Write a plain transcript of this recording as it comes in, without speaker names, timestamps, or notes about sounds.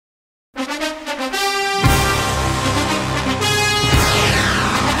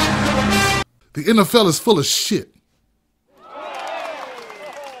The NFL is full of shit.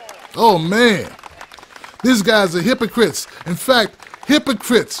 Oh, man. These guys are hypocrites. In fact,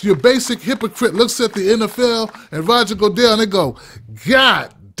 hypocrites, your basic hypocrite looks at the NFL and Roger Goodell and they go,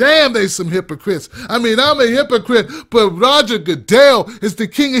 God damn, they some hypocrites. I mean, I'm a hypocrite, but Roger Goodell is the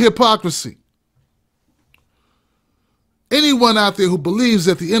king of hypocrisy. Anyone out there who believes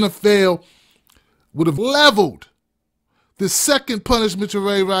that the NFL would have leveled the second punishment to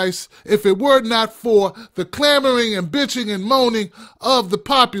Ray Rice if it were not for the clamoring and bitching and moaning of the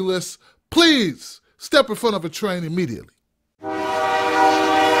populace, please step in front of a train immediately.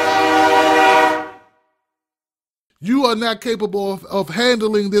 You are not capable of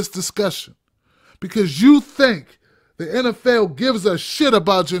handling this discussion because you think the NFL gives a shit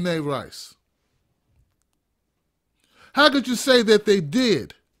about Janay Rice. How could you say that they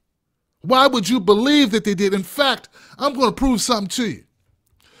did? Why would you believe that they did? In fact, I'm going to prove something to you.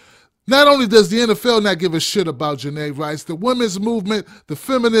 Not only does the NFL not give a shit about Janay Rice, the women's movement, the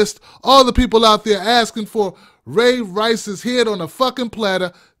feminists, all the people out there asking for Ray Rice's head on a fucking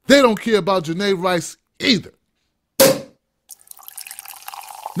platter, they don't care about Janay Rice either.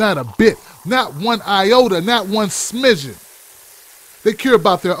 Not a bit, not one iota, not one smidgen. They care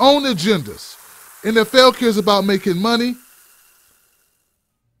about their own agendas. NFL cares about making money.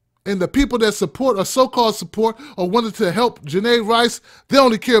 And the people that support or so-called support or wanted to help Janay Rice, they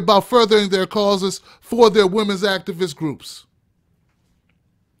only care about furthering their causes for their women's activist groups.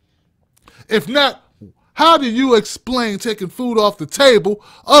 If not, how do you explain taking food off the table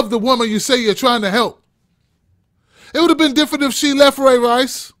of the woman you say you're trying to help? It would have been different if she left Ray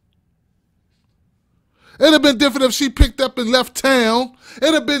Rice. It would have been different if she picked up and left town. It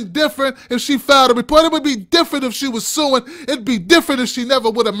would have been different if she filed a report. It would be different if she was suing. It would be different if she never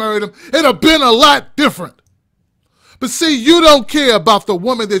would have married him. It would have been a lot different. But see, you don't care about the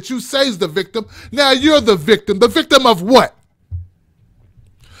woman that you say is the victim. Now you're the victim. The victim of what?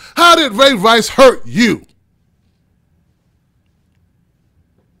 How did Ray Rice hurt you?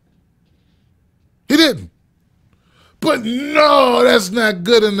 He didn't. But no, that's not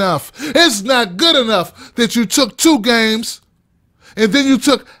good enough. It's not good enough that you took 2 games and then you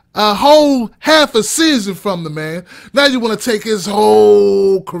took a whole half a season from the man. Now you want to take his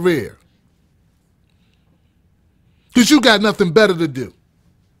whole career. Because you got nothing better to do.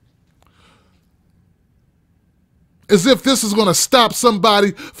 As if this is going to stop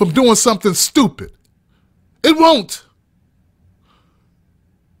somebody from doing something stupid. It won't.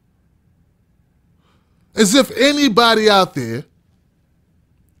 As if anybody out there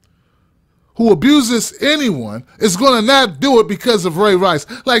who abuses anyone is going to not do it because of Ray Rice.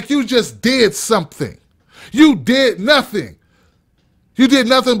 Like you just did something. You did nothing. You did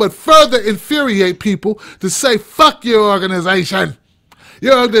nothing but further infuriate people to say, fuck your organization.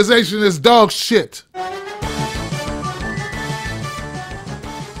 Your organization is dog shit.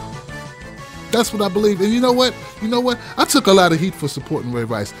 That's what I believe. And you know what? You know what? I took a lot of heat for supporting Ray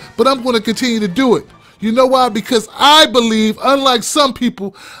Rice, but I'm going to continue to do it. You know why? Because I believe, unlike some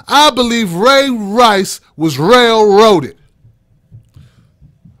people, I believe Ray Rice was railroaded.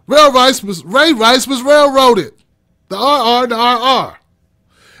 Ray Rice was railroaded. The RR, the RR.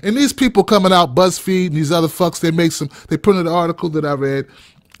 And these people coming out, BuzzFeed and these other fucks, they printed an article that I read,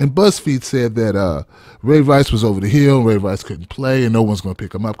 and BuzzFeed said that Ray Rice was over the hill, Ray Rice couldn't play, and no one's going to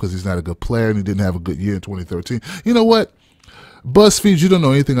pick him up because he's not a good player and he didn't have a good year in 2013. You know what? BuzzFeed, you don't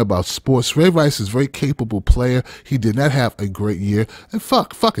know anything about sports. Ray Rice is a very capable player. He did not have a great year. And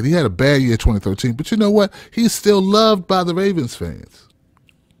fuck it. He had a bad year in 2013. But you know what? He's still loved by the Ravens fans.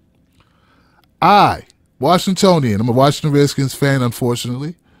 I, Washingtonian, I'm a Washington Redskins fan,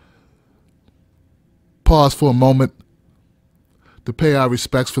 unfortunately. Pause for a moment to pay our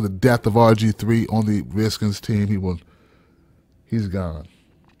respects for the death of RG3 on the Redskins team. He's gone.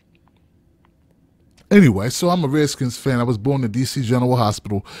 Anyway, so I'm a Redskins fan. I was born in D.C. General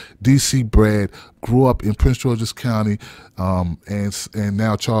Hospital, D.C. bred, grew up in Prince George's County, and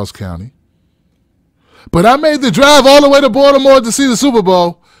now Charles County. But I made the drive all the way to Baltimore to see the Super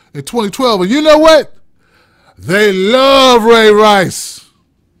Bowl in 2012. And you know what? They love Ray Rice.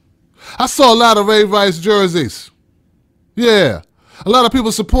 I saw a lot of Ray Rice jerseys. Yeah. A lot of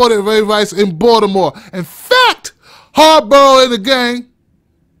people supported Ray Rice in Baltimore. In fact, Hardball in the gang,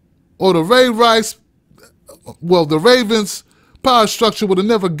 or the Ray Rice, well, the Ravens power structure would have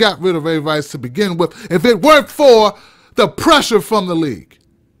never got rid of Ray Rice to begin with if it weren't for the pressure from the league.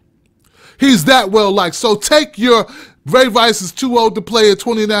 He's that well liked. So take your Ray Rice is too old to play at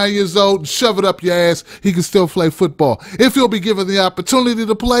 29 years old and shove it up your ass. He can still play football. If he'll be given the opportunity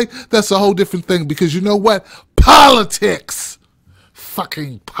to play, that's a whole different thing because you know what? Politics.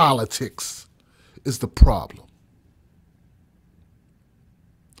 Fucking politics. is the problem.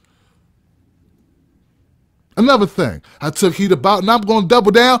 Another thing I took heat about, and I'm going to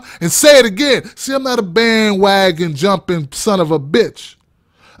double down and say it again. See, I'm not a bandwagon jumping son of a bitch.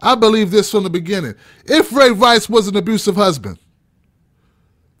 I believe this from the beginning. If Ray Rice was an abusive husband,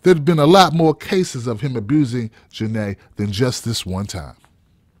 there'd been a lot more cases of him abusing Janay than just this one time.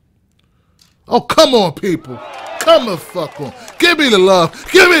 Oh, come on, people. Come the fuck on. Give me the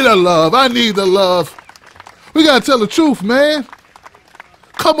love. Give me the love. I need the love. We got to tell the truth, man.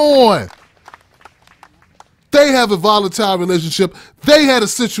 Come on. They have a volatile relationship. They had a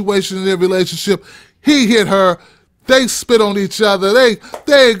situation in their relationship. He hit her. They spit on each other.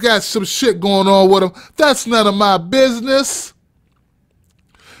 They got some shit going on with them. That's none of my business.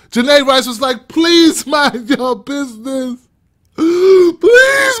 Janay Rice was like, please mind your business.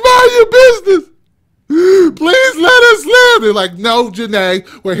 Please mind your business. Please let us live. They're like, no, Janay,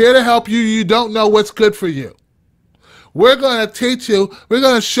 we're here to help you. You don't know what's good for you. We're going to teach you. We're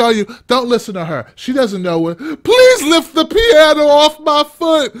going to show you. Don't listen to her. She doesn't know it. Please lift the piano off my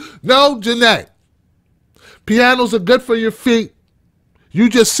foot. No, Janay. Pianos are good for your feet. You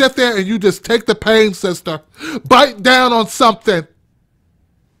just sit there and you just take the pain, sister. Bite down on something.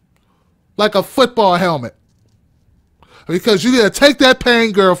 Like a football helmet. Because you need to take that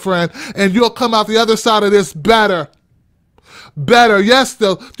pain, girlfriend, and you'll come out the other side of this better. Better. Yes,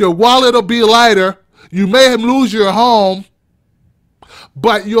 your wallet will be lighter. You may lose your home,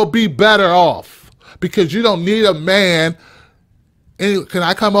 but you'll be better off because you don't need a man. Can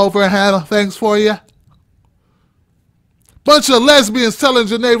I come over and handle things for you? Bunch of lesbians telling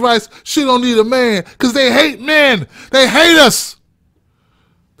Janay Rice she don't need a man because they hate men. They hate us.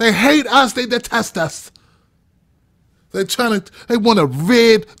 They hate us. They detest us. They want to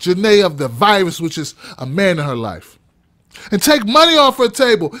rid Janay of the virus, which is a man in her life. And take money off her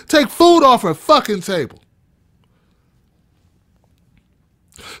table. Take food off her fucking table.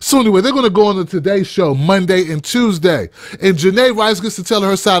 So anyway, they're going to go on the Today Show Monday and Tuesday. And Janay Rice gets to tell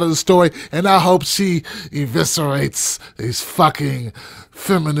her side of the story. And I hope she eviscerates these fucking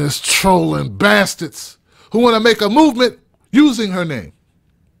feminist trolling bastards who want to make a movement using her name.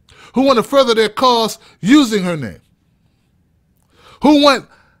 Who want to further their cause using her name. Who want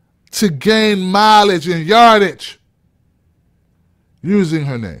to gain mileage and yardage using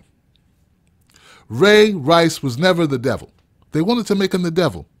her name. Ray Rice was never the devil. They wanted to make him the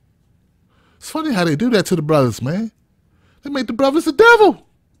devil. It's funny how they do that to the brothers, man. They made the brothers the devil.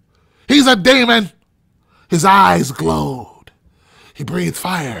 He's a demon. His eyes glowed. He breathed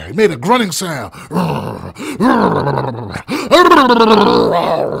fire. He made a grunting sound. Oh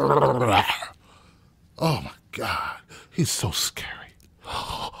my God. He's so scary.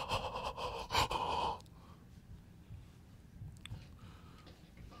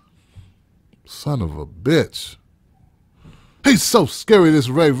 Son of a bitch. He's so scary, this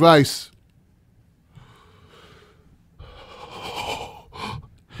Ray Rice.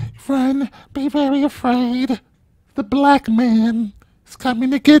 Run, be very afraid. The black man is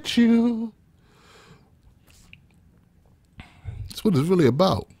coming to get you. That's what it's really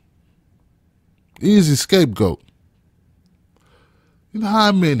about. Easy scapegoat. You know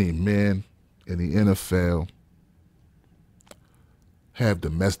how many men in the NFL have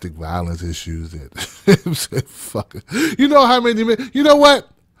domestic violence issues that fuck it. You know how many men, you know what?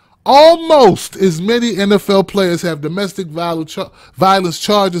 Almost as many NFL players have domestic violence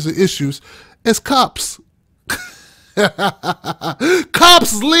charges and issues as cops.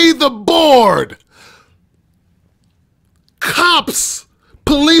 Cops lead the board. Cops,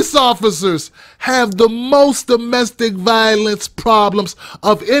 police officers have the most domestic violence problems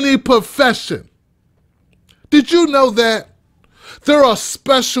of any profession. Did you know that? There are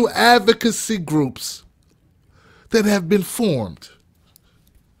special advocacy groups that have been formed,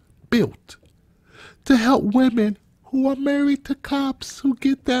 built, to help women who are married to cops who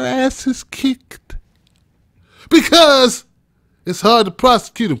get their asses kicked. Because it's hard to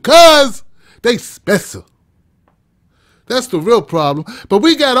prosecute them, because they special. That's the real problem. But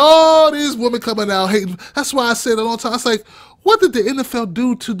we got all these women coming out hating. That's why I said a long time, I was like, what did the NFL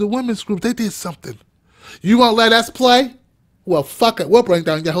do to the women's group? They did something. You won't let us play? Well, fuck it. We'll bring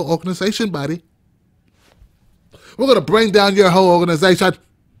down your whole organization, buddy. We're going to bring down your whole organization.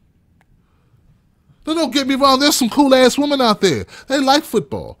 Now, don't get me wrong. There's some cool-ass women out there. They like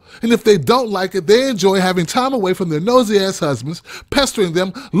football. And if they don't like it, they enjoy having time away from their nosy-ass husbands, pestering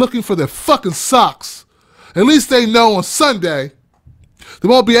them, looking for their fucking socks. At least they know on Sunday they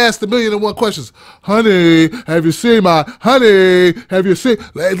won't be asked 1,000,001 questions. Honey, have you seen my... Honey, have you seen...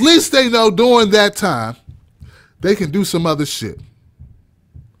 At least they know during that time they can do some other shit.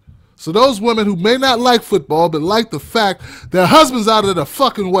 So those women who may not like football but like the fact their husband's out of the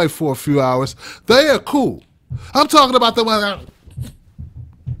fucking way for a few hours, they are cool. I'm talking about the one that...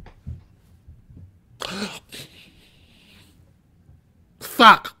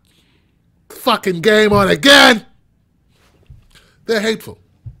 Fuck. Fucking game on again. They're hateful.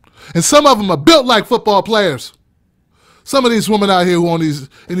 And some of them are built like football players. Some of these women out here who are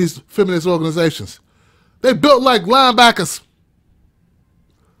in these feminist organizations, they built like linebackers.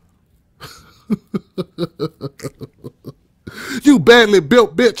 You badly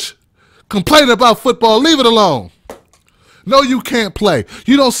built bitch. Complaining about football, leave it alone. No, you can't play.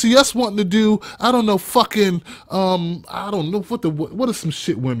 You don't see us wanting to do, I don't know, fucking, I don't know, what do some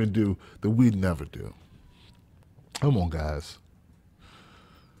shit women do that we never do? Come on, guys.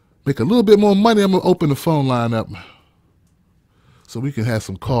 Make a little bit more money, I'm going to open the phone line up so we can have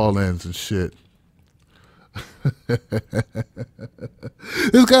some call-ins and shit. There's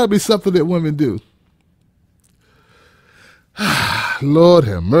got to be something that women do. Lord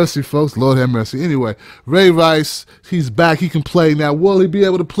have mercy, folks. Lord have mercy. Anyway, Ray Rice, he's back. He can play now. Will he be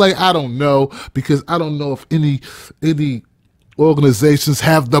able to play? I don't know, because I don't know if any organizations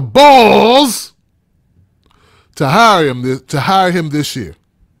have the balls to hire him this year.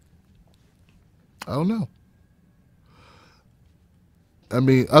 I don't know. I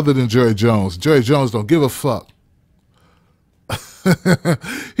mean, other than Jerry Jones. Jerry Jones don't give a fuck.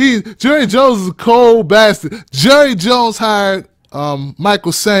 Jerry Jones is a cold bastard. Jerry Jones hired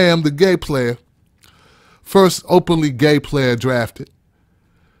Michael Sam, the gay player, first openly gay player drafted,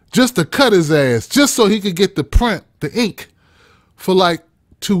 just to cut his ass, just so he could get the ink, for like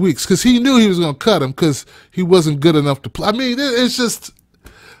 2 weeks, because he knew he was going to cut him because he wasn't good enough to play. I mean, it's just,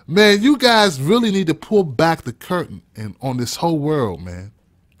 man, you guys really need to pull back the curtain on this whole world, man,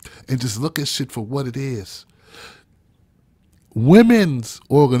 and just look at shit for what it is. Women's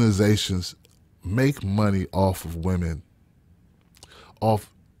organizations make money off of women,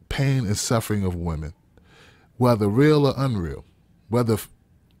 off pain and suffering of women, whether real or unreal, whether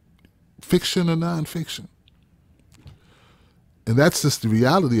fiction or nonfiction. And that's just the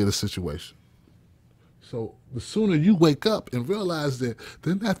reality of the situation. So the sooner you wake up and realize that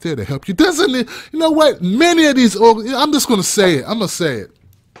they're not there to help you, doesn't it? You know what? Many of these, I'm just going to say it. I'm going to say it.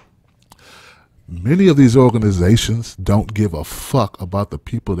 Many of these organizations don't give a fuck about the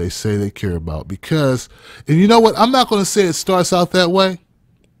people they say they care about, because, and you know what? I'm not going to say it starts out that way.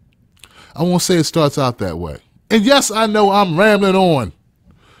 I won't say it starts out that way. And yes, I know I'm rambling on,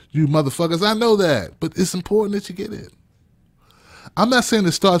 you motherfuckers. I know that, but it's important that you get it. I'm not saying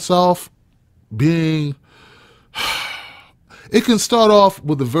it starts off being, it can start off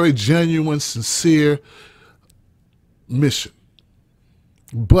with a very genuine, sincere mission.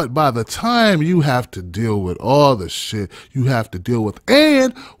 But by the time you have to deal with all the shit you have to deal with,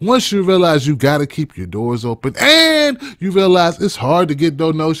 and once you realize you got to keep your doors open, and you realize it's hard to get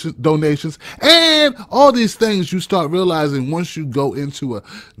donations, and all these things you start realizing once you go into a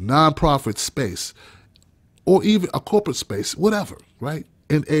nonprofit space or even a corporate space, whatever, right?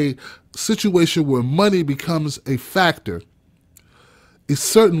 In a situation where money becomes a factor, a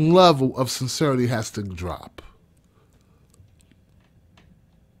certain level of sincerity has to drop.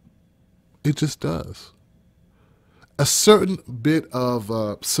 It just does. A certain bit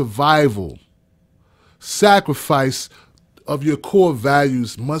of survival, sacrifice of your core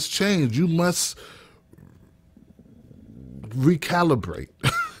values must change. You must recalibrate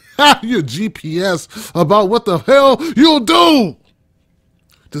your GPS about what the hell you'll do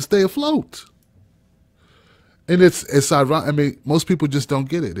to stay afloat. And it's ironic. I mean, most people just don't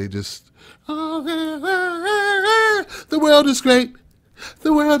get it. They just, oh, the world is great.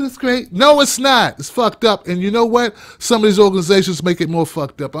 The world is great. No, it's not. It's fucked up. And you know what? Some of these organizations make it more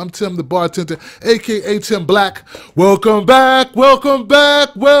fucked up. I'm Tim the Bartender, a.k.a. Tim Black. Welcome back. Welcome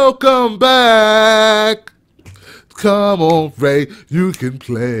back. Welcome back. Come on, Ray. You can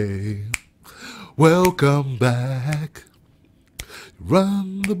play. Welcome back.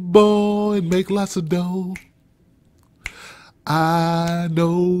 Run the ball and make lots of dough. I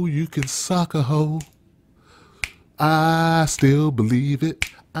know you can sock a hoe. I still believe it.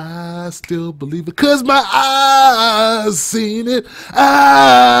 I still believe it. 'Cause my eyes seen it.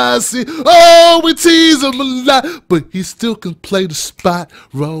 I see. Oh, we tease him a lot, but he still can play the spot.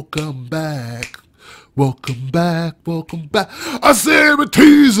 Welcome back. Welcome back. Welcome back. I said we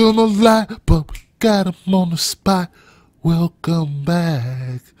tease him a lot, but we got him on the spot. Welcome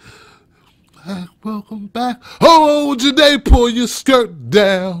back. Welcome back. Oh, Janay, pull your skirt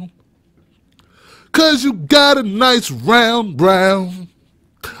down. 'Cause you got a nice round brown.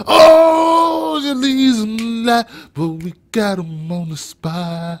 Oh, you leave him that, but we got him on the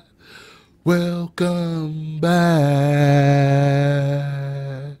spot. Welcome back.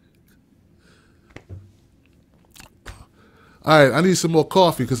 All right, I need some more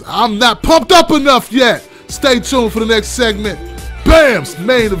coffee because I'm not pumped up enough yet. Stay tuned for the next segment. Bam's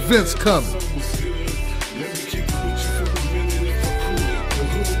main event's coming.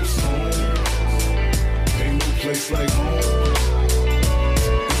 Like